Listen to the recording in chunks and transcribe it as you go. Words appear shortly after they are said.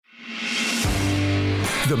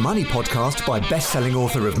The Money Podcast by best-selling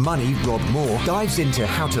author of Money, Rob Moore, dives into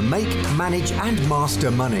how to make, manage and master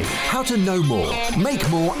money. How to know more, make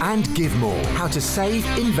more and give more. How to save,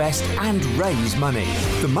 invest and raise money.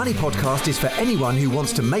 The Money Podcast is for anyone who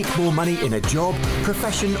wants to make more money in a job,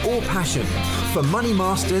 profession or passion. For money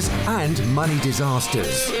masters and money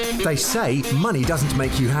disasters. They say money doesn't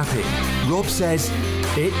make you happy. Rob says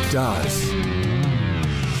it does.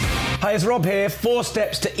 Hi, it's Rob here. 4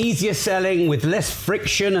 steps to easier selling with less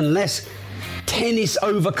friction and less tennis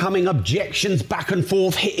overcoming objections back and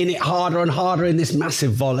forth, hitting it harder and harder in this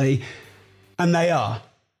massive volley. And they are.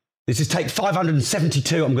 This is take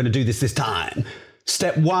 572. I'm going to do this time.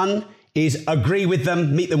 Step 1 is agree with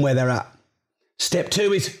them, meet them where they're at. Step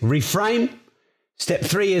 2 is reframe. Step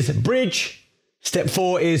 3 is bridge. Step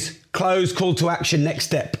 4 is close, call to action, next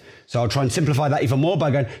step. So I'll try and simplify that even more by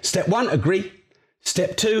going step 1, agree.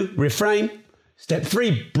 Step 2, reframe. Step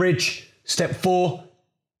 3, bridge. Step 4,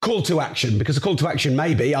 call to action. Because a call to action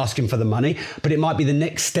may be asking for the money, but it might be the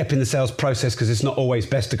next step in the sales process because it's not always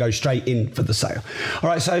best to go straight in for the sale. All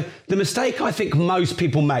right, so the mistake I think most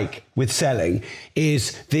people make with selling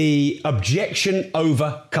is the objection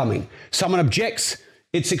overcoming. Someone objects,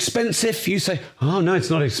 it's expensive. You say, oh no,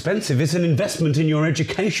 it's not expensive. It's an investment in your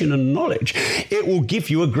education and knowledge. It will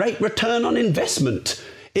give you a great return on investment.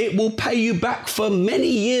 It will pay you back for many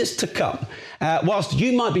years to come. Whilst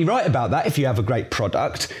you might be right about that if you have a great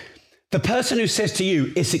product, the person who says to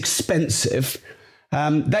you it's expensive,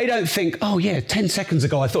 they don't think, oh yeah, 10 seconds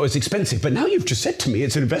ago I thought it was expensive, but now you've just said to me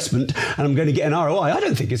it's an investment and I'm going to get an ROI. I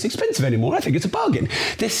don't think it's expensive anymore. I think it's a bargain.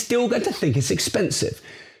 They're still going to think it's expensive.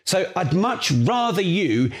 So I'd much rather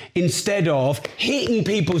you, instead of hitting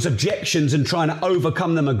people's objections and trying to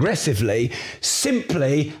overcome them aggressively,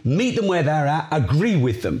 simply meet them where they're at, agree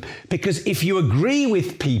with them. Because if you agree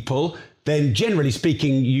with people, then generally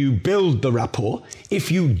speaking, you build the rapport. If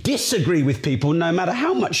you disagree with people, no matter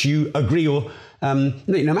how much you agree or no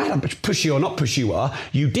matter how much pushy or not pushy you are,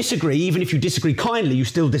 you disagree. Even if you disagree kindly, you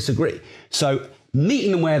still disagree. So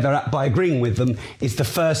meeting them where they're at by agreeing with them is the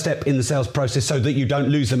first step in the sales process so that you don't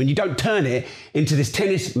lose them and you don't turn it into this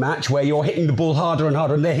tennis match where you're hitting the ball harder and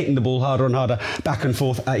harder and they're hitting the ball harder and harder back and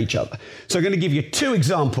forth at each other. So I'm going to give you 2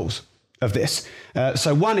 examples of this.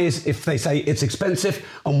 So one is if they say it's expensive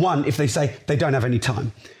and one if they say they don't have any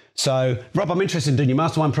time. So, Rob, I'm interested in doing your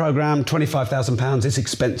mastermind program, £25,000, it's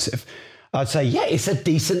expensive. I'd say, yeah, it's a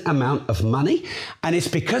decent amount of money. And it's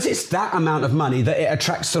because it's that amount of money that it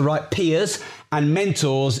attracts the right peers and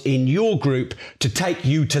mentors in your group to take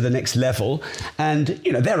you to the next level. And,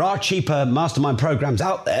 you know, there are cheaper mastermind programs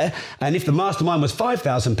out there. And if the mastermind was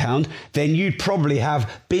 £5,000, then you'd probably have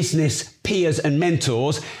business peers and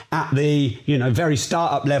mentors at the, very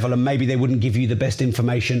startup level. And maybe they wouldn't give you the best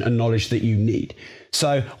information and knowledge that you need.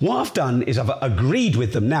 So what I've done is I've agreed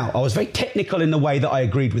with them. Now, I was very technical in the way that I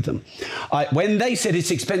agreed with them. When they said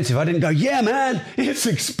it's expensive, I didn't go, yeah, man, it's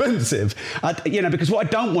expensive. Because what I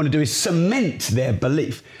don't want to do is cement their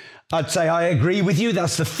belief. I'd say, I agree with you.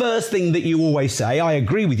 That's the first thing that you always say. I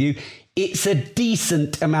agree with you. It's a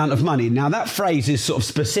decent amount of money. Now, that phrase is sort of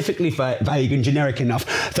specifically vague and generic enough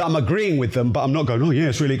that I'm agreeing with them, but I'm not going, oh, yeah,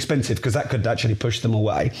 it's really expensive, because that could actually push them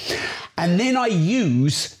away. And then I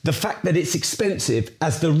use the fact that it's expensive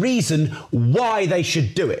as the reason why they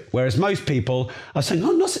should do it. Whereas most people are saying,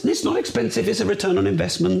 oh, no, it's not expensive. It's a return on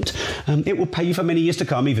investment. It will pay you for many years to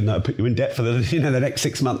come, even though it'll put you in debt for the next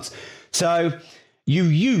 6 months. So you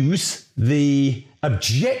use the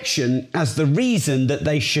objection as the reason that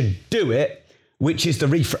they should do it, which is the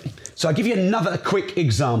reframe. So I'll give you another quick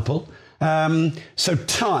example. So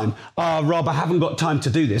time. Oh, Rob, I haven't got time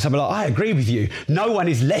to do this. I'm like, I agree with you. No one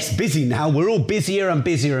is less busy now. We're all busier and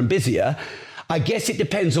busier and busier. I guess it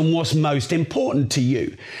depends on what's most important to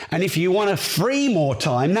you. And if you want to free more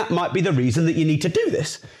time, that might be the reason that you need to do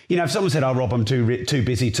this. If someone said, oh, Rob, I'm too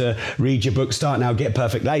busy to read your book, Start Now, Get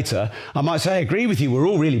Perfect Later, I might say, I agree with you, we're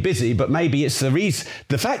all really busy, but maybe it's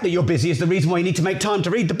the fact that you're busy is the reason why you need to make time to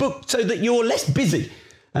read the book so that you're less busy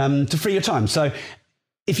to free your time. So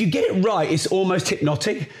if you get it right, it's almost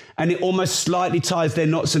hypnotic and it almost slightly ties their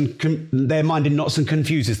their mind in knots and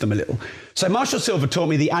confuses them a little. So Marshall Silver taught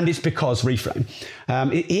me the and it's because reframe.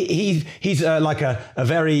 He's like a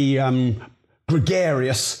very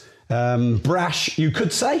gregarious, brash, you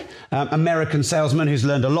could say, American salesman who's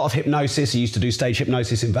learned a lot of hypnosis. He used to do stage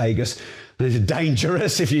hypnosis in Vegas. It's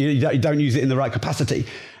dangerous if you don't use it in the right capacity.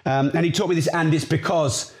 And he taught me this and it's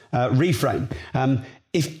because reframe.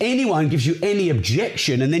 if anyone gives you any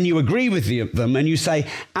objection and then you agree with them and you say,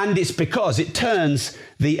 and it's because, it turns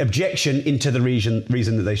the objection into the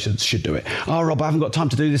reason that they should do it. Oh, Rob, I haven't got time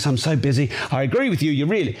to do this. I'm so busy. I agree with you.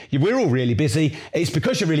 We're all really busy. It's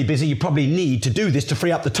because you're really busy. You probably need to do this to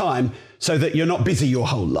free up the time so that you're not busy your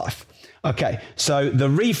whole life. Okay, so the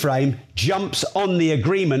reframe jumps on the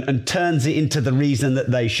agreement and turns it into the reason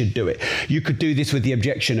that they should do it. You could do this with the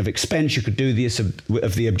objection of expense. You could do this of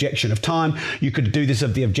the objection of time. You could do this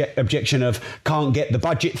of the objection of can't get the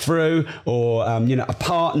budget through, or a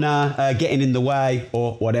partner getting in the way,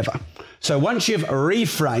 or whatever. So once you've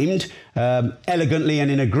reframed elegantly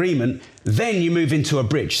and in agreement, then you move into a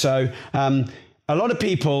bridge. So a lot of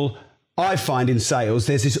people, I find in sales,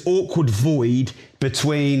 there's this awkward void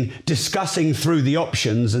between discussing through the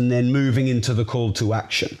options and then moving into the call to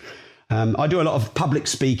action. I do a lot of public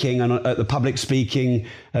speaking, and at the public speaking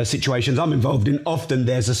situations I'm involved in, often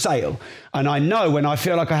there's a sale. And I know when I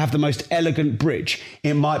feel like I have the most elegant bridge,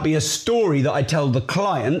 it might be a story that I tell the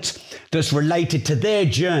client that's related to their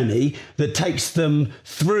journey that takes them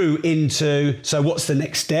through into, so what's the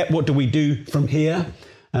next step? What do we do from here?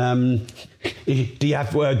 Do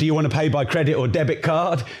you want to pay by credit or debit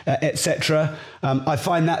card, etc. I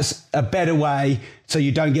find that's a better way, so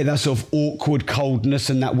you don't get that sort of awkward coldness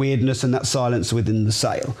and that weirdness and that silence within the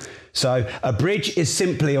sale. So a bridge is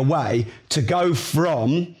simply a way to go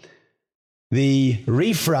from the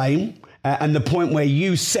reframe and the point where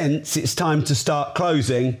you sense it's time to start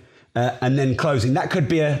closing, and then closing. That could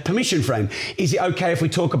be a permission frame. Is it okay if we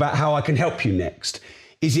talk about how I can help you next?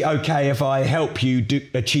 Is it okay if I help you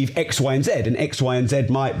achieve X, Y, and Z? And X, Y, and Z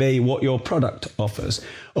might be what your product offers.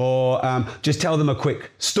 Or just tell them a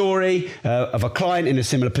quick story of a client in a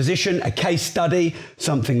similar position, a case study,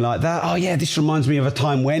 something like that. Oh yeah, this reminds me of a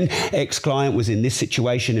time when X client was in this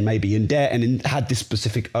situation and maybe in debt and had this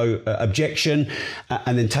specific objection,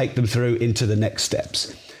 and then take them through into the next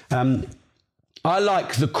steps. I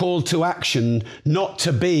like the call to action not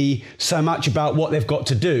to be so much about what they've got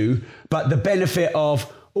to do, but the benefit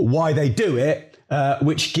of why they do it,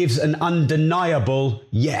 which gives an undeniable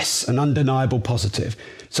yes, an undeniable positive.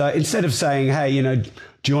 So instead of saying, hey, do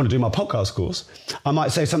you want to do my podcast course? I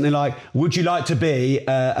might say something like, would you like to be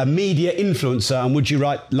a media influencer, and would you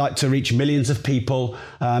like to reach millions of people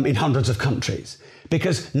in hundreds of countries?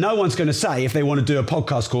 Because no one's going to say, if they want to do a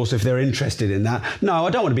podcast course, if they're interested in that, no, I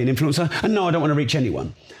don't want to be an influencer, and no, I don't want to reach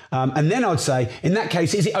anyone. And then I'd say, in that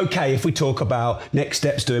case, is it okay if we talk about next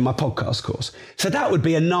steps doing my podcast course? So that would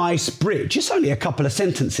be a nice bridge. It's only a couple of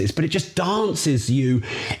sentences, but it just dances you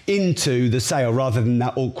into the sale rather than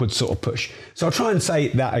that awkward sort of push. So I'll try and say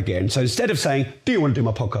that again. So instead of saying, do you want to do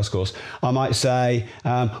my podcast course? I might say,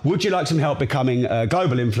 would you like some help becoming a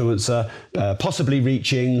global influencer, possibly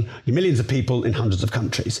reaching millions of people in hundreds of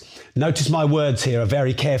countries? Notice my words here are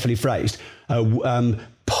very carefully phrased.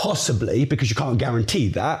 Possibly, because you can't guarantee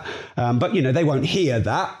that, but they won't hear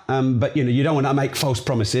that, but you don't want to make false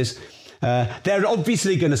promises. They're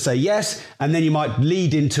obviously going to say yes, and then you might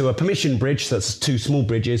lead into a permission bridge. That's two small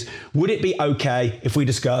bridges. Would it be okay if we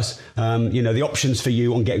discuss the options for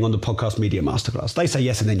you on getting on the Podcast Media Masterclass? They say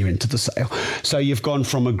yes, and then you're into the sale. So you've gone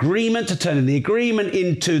from agreement to turning the agreement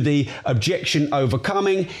into the objection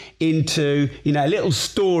overcoming, into a little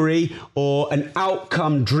story or an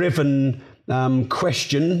outcome driven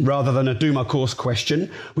question rather than a do my course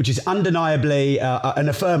question, which is undeniably an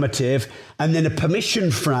affirmative, and then a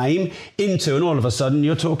permission frame into, and all of a sudden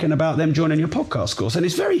you're talking about them joining your podcast course. And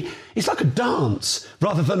it's like a dance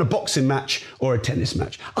rather than a boxing match or a tennis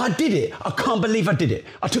match. I did it. I can't believe I did it.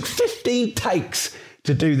 I took 15 takes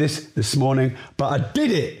to do this morning, but I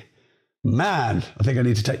did it. Man, I think I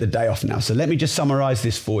need to take the day off now. So let me just summarize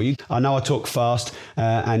this for you. I know I talk fast,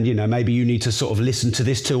 and maybe you need to sort of listen to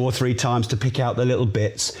this 2 or 3 times to pick out the little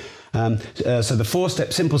bits. So the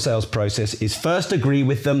 4-step simple sales process is first agree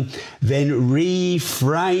with them, then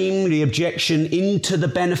reframe the objection into the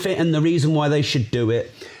benefit and the reason why they should do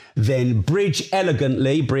it. Then bridge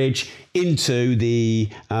into the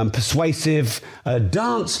persuasive,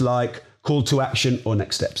 dance-like call to action or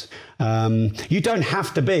next steps. You don't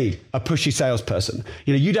have to be a pushy salesperson.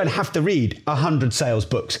 You don't have to read 100 sales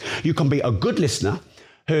books. You can be a good listener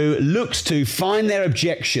who looks to find their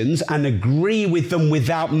objections and agree with them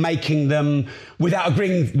without agreeing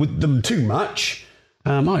with them too much.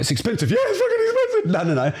 It's expensive. Yeah, it's fucking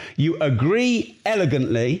expensive. No. You agree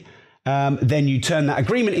elegantly. Then you turn that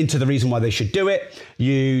agreement into the reason why they should do it.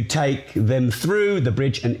 You take them through the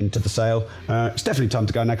bridge and into the sale. It's definitely time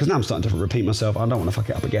to go now, because now I'm starting to repeat myself. I don't want to fuck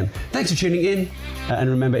it up again. Thanks for tuning in. And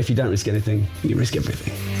remember, if you don't risk anything, you risk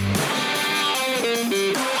everything.